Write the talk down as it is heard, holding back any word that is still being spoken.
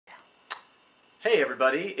Hey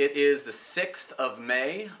everybody, it is the 6th of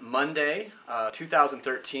May, Monday,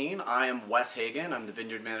 2013. I am Wes Hagen. I'm the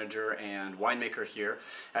vineyard manager and winemaker here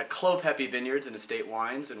at Clos Pepe Vineyards and Estate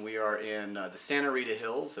Wines, and we are in the Santa Rita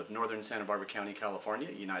Hills of northern Santa Barbara County, California,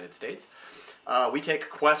 United States. We take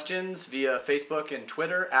questions via Facebook and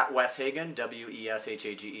Twitter at Wes Hagen,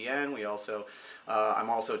 W-E-S-H-A-G-E-N. I'm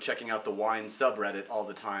also checking out the wine subreddit all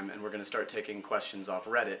the time, and we're going to start taking questions off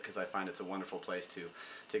Reddit because I find it's a wonderful place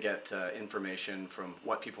to get information from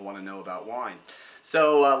what people want to know about wine.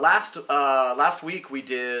 So last week we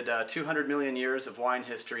did 200 million years of wine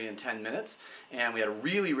history in 10 minutes, and we had a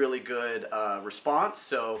really good response.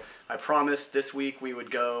 So I promised this week we would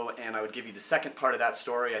go and I would give you the second part of that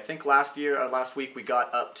story. I think last week we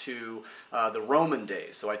got up to the Roman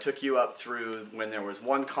days. So I took you up through when there was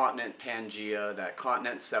one continent, Pangaea. That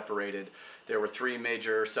continent separated. There were three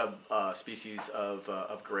major species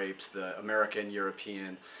of grapes: the American,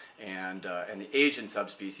 European, and the Asian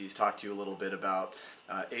subspecies. Talked to you a little bit about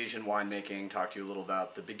Asian winemaking, talked to you a little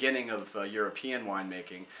about the beginning of European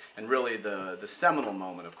winemaking, and really the seminal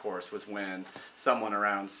moment, of course, was when someone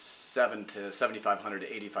around 7,500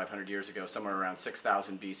 to 8,500 years ago, somewhere around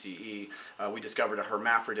 6,000 BCE, we discovered a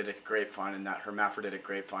hermaphroditic grapevine, and that hermaphroditic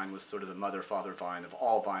grapevine was sort of the mother-father vine of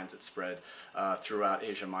all vines that spread throughout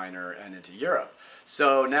Asia Minor and into Europe.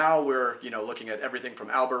 So now we're looking at everything from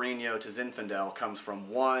Albarino to Zinfandel comes from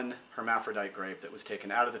one hermaphrodite grape that was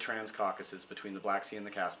taken out of the Transcaucasus between the Black Sea and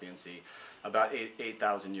the Caspian Sea about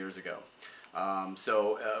 8,000 years ago.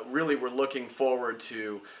 Really we're looking forward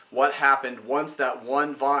to what happened once that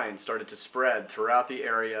one vine started to spread throughout the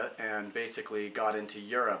area and basically got into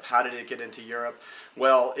Europe. How did it get into Europe?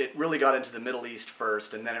 Well, it really got into the Middle East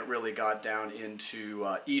first, and then it really got down into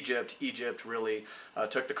Egypt. Egypt really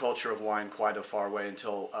took the culture of wine quite a far way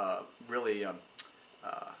until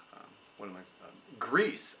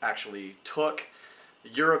Greece actually took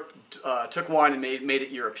wine and made it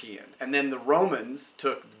European. And then the Romans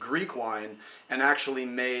took Greek wine and actually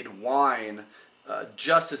made wine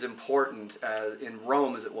just as important in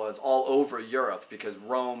Rome as it was all over Europe, because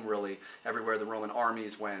Rome really, everywhere the Roman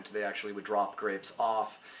armies went, they actually would drop grapes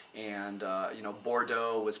off. And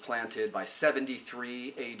Bordeaux was planted by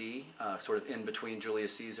 73 AD, sort of in between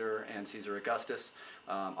Julius Caesar and Caesar Augustus,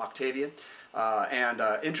 Octavian.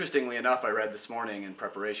 Interestingly enough, I read this morning in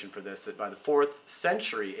preparation for this that by the 4th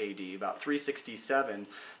century AD, about 367,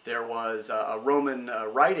 there was a Roman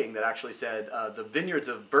writing that actually said the vineyards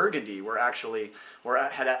of Burgundy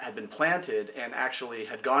had been planted and actually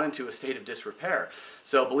had gone into a state of disrepair.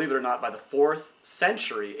 So believe it or not, by the 4th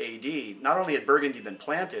century AD, not only had Burgundy been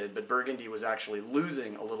planted, but Burgundy was actually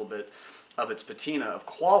losing a little bit of its patina of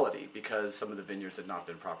quality because some of the vineyards had not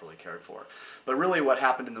been properly cared for. But really what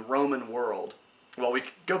happened in the Roman world, well, we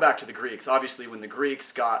go back to the Greeks. Obviously, when the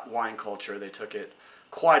Greeks got wine culture, they took it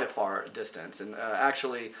quite a far distance. And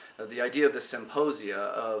actually, the idea of the symposia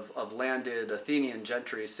of landed Athenian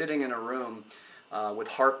gentry sitting in a room with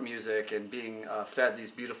harp music and being fed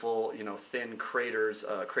these beautiful, thin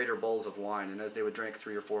crater bowls of wine. And as they would drink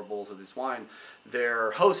 3 or 4 bowls of this wine,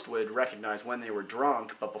 their host would recognize when they were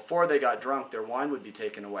drunk, but before they got drunk, their wine would be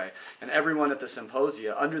taken away. And everyone at the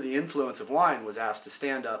symposia, under the influence of wine, was asked to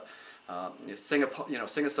stand up, sing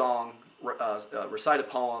a song, recite a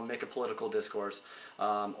poem, make a political discourse,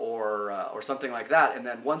 or something like that. And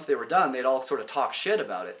then once they were done, they'd all sort of talk shit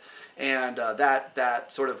about it. And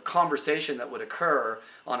that sort of conversation that would occur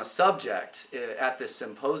on a subject at this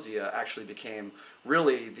symposia actually became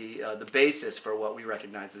really the basis for what we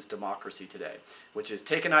recognize as democracy today, which is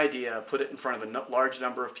take an idea, put it in front of a large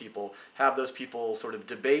number of people, have those people sort of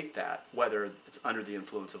debate that, whether it's under the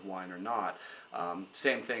influence of wine or not.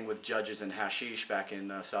 Same thing with judges and hashish back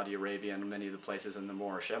in Saudi Arabia and many of the places in the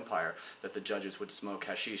Moorish Empire, that the judges would smoke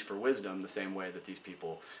hashish for wisdom the same way that these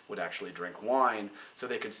people would actually drink wine, so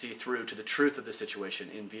they could see through to the truth of the situation.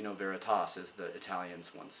 In vino veritas, as the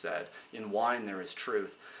Italians once said. In wine there is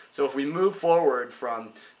truth. So if we move forward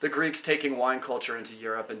from the Greeks taking wine culture into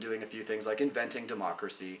Europe and doing a few things like inventing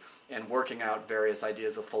democracy and working out various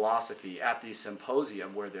ideas of philosophy at these symposia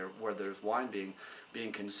where there's wine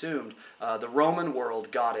being consumed, the Roman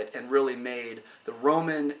world got it and really made the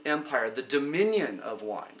Roman Empire the dominion of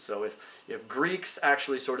wine. So if Greeks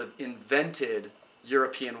actually sort of invented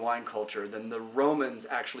European wine culture, then the Romans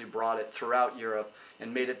actually brought it throughout Europe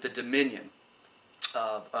and made it the dominion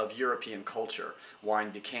of European culture.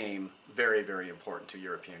 Wine became very important to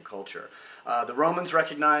European culture. The Romans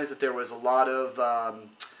recognized that there was a lot of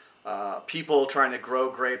people trying to grow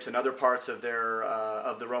grapes in other parts of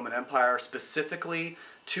the Roman Empire. Specifically,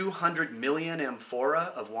 200 million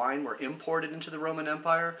amphora of wine were imported into the Roman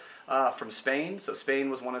Empire from Spain. So Spain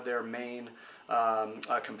was one of their main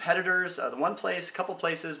competitors. The one place, a couple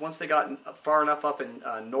places, once they got far enough up in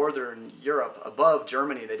northern Europe, above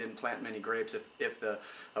Germany, they didn't plant many grapes if the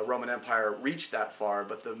Roman Empire reached that far.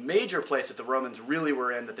 But the major place that the Romans really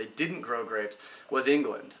were in that they didn't grow grapes was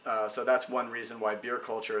England. So that's one reason why beer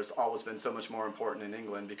culture has always been so much more important in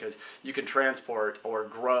England, because you can transport or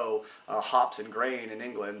grow hops and grain in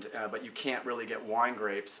England, but you can't really get wine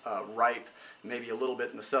grapes ripe. Maybe a little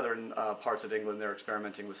bit in the southern parts of England, they're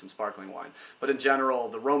experimenting with some sparkling wine. But in general,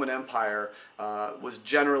 the Roman Empire was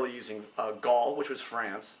generally using Gaul, which was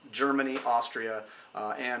France, Germany, Austria,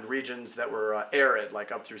 and regions that were arid,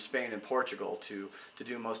 like up through Spain and Portugal, to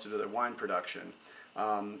do most of their wine production.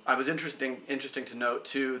 I was interesting to note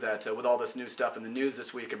too that with all this new stuff in the news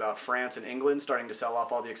this week about France and England starting to sell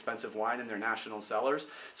off all the expensive wine in their national cellars,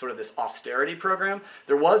 sort of this austerity program.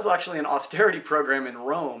 There was actually an austerity program in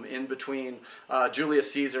Rome in between Julius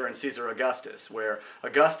Caesar and Caesar Augustus, where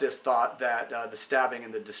Augustus thought that the stabbing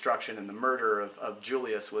and the destruction and the murder of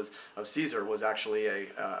Caesar was actually a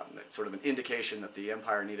sort of an indication that the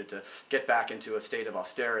empire needed to get back into a state of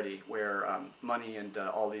austerity where money and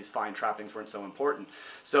all these fine trappings weren't so important.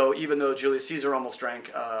 So even though Julius Caesar almost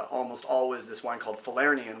drank almost always this wine called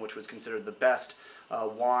Falernian, which was considered the best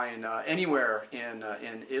wine anywhere in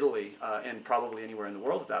Italy and probably anywhere in the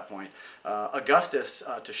world at that point, Augustus,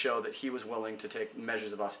 to show that he was willing to take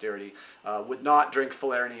measures of austerity, would not drink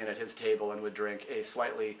Falernian at his table and would drink a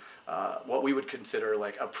slightly, what we would consider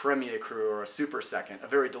like a Premier Cru or a Super Second, a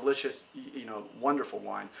very delicious, wonderful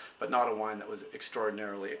wine, but not a wine that was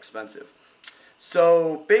extraordinarily expensive.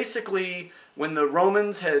 So basically, when the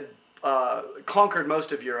Romans had conquered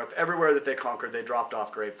most of Europe, everywhere that they conquered, they dropped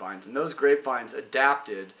off grapevines. And those grapevines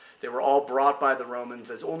adapted. They were all brought by the Romans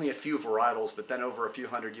as only a few varietals, but then over a few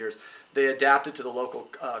hundred years, they adapted to the local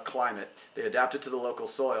climate. They adapted to the local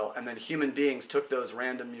soil. And then human beings took those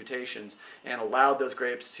random mutations and allowed those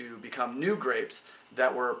grapes to become new grapes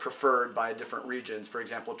that were preferred by different regions. For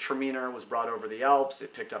example, Traminer was brought over the Alps.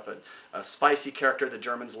 It picked up a spicy character. The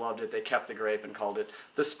Germans loved it. They kept the grape and called it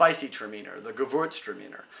the spicy Traminer, the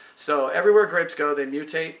Gewürztraminer. So everywhere grapes go, they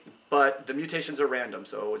mutate, but the mutations are random.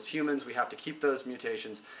 So as humans, we have to keep those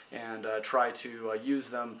mutations and try to use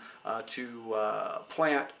them to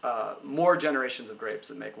plant more generations of grapes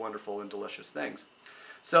that make wonderful and delicious things.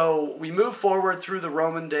 So we move forward through the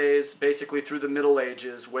Roman days, basically through the Middle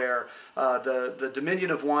Ages, where the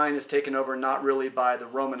dominion of wine is taken over not really by the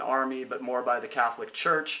Roman army, but more by the Catholic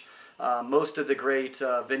Church. Most of the great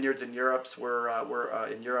vineyards in Europe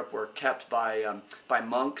were kept by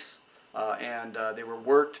monks, and they were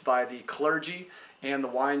worked by the clergy, and the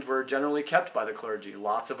wines were generally kept by the clergy.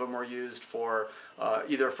 Lots of them were used for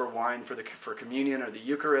either for wine for communion or the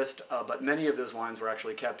Eucharist, but many of those wines were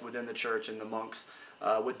actually kept within the church, and the monks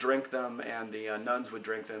would drink them, and the nuns would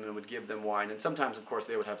drink them and would give them wine. And sometimes, of course,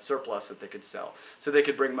 they would have surplus that they could sell, so they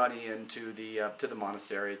could bring money into to the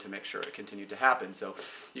monastery to make sure it continued to happen. So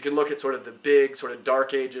you can look at sort of the big, sort of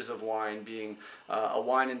dark ages of wine being a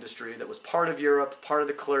wine industry that was part of Europe, part of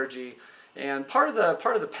the clergy, and part of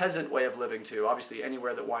the peasant way of living too. Obviously,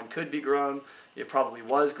 anywhere that wine could be grown, it probably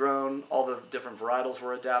was grown. All the different varietals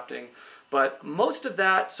were adapting. But most of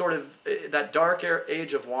that sort of, that dark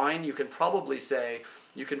age of wine, you can probably say,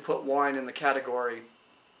 you can put wine in the category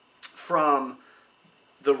from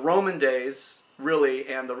the Roman days, really,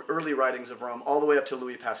 and the early writings of Rome, all the way up to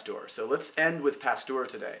Louis Pasteur. So let's end with Pasteur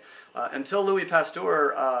today. Until Louis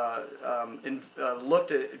Pasteur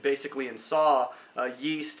looked at it basically and saw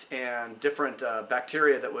yeast and different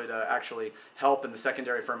bacteria that would actually help in the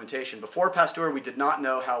secondary fermentation. Before Pasteur, we did not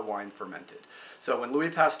know how wine fermented. So when Louis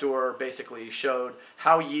Pasteur basically showed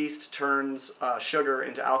how yeast turns sugar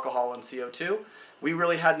into alcohol and CO2, we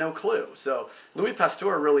really had no clue. So Louis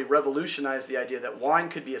Pasteur really revolutionized the idea that wine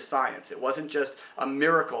could be a science. It wasn't just a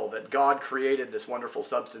miracle that God created this wonderful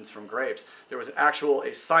substance from grapes. There was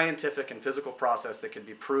a scientific and physical process that could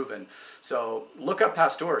be proven. So look up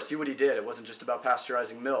Pasteur, see what he did. It wasn't just about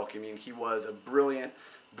pasteurizing milk. I mean, he was a brilliant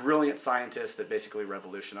scientist that basically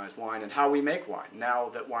revolutionized wine and how we make wine. Now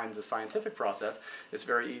that wine's a scientific process, it's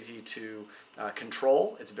very easy to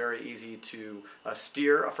control. It's very easy to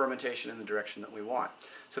steer a fermentation in the direction that we want.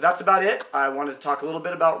 So that's about it. I wanted to talk a little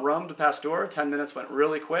bit about Rome to Pasteur. 10 minutes went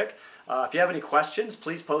really quick. If you have any questions,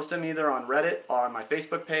 please post them either on Reddit, on my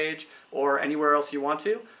Facebook page, or anywhere else you want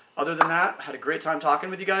to. Other than that, I had a great time talking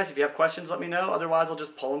with you guys. If you have questions, let me know. Otherwise, I'll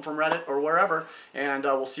just pull them from Reddit or wherever. And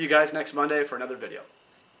we'll see you guys next Monday for another video.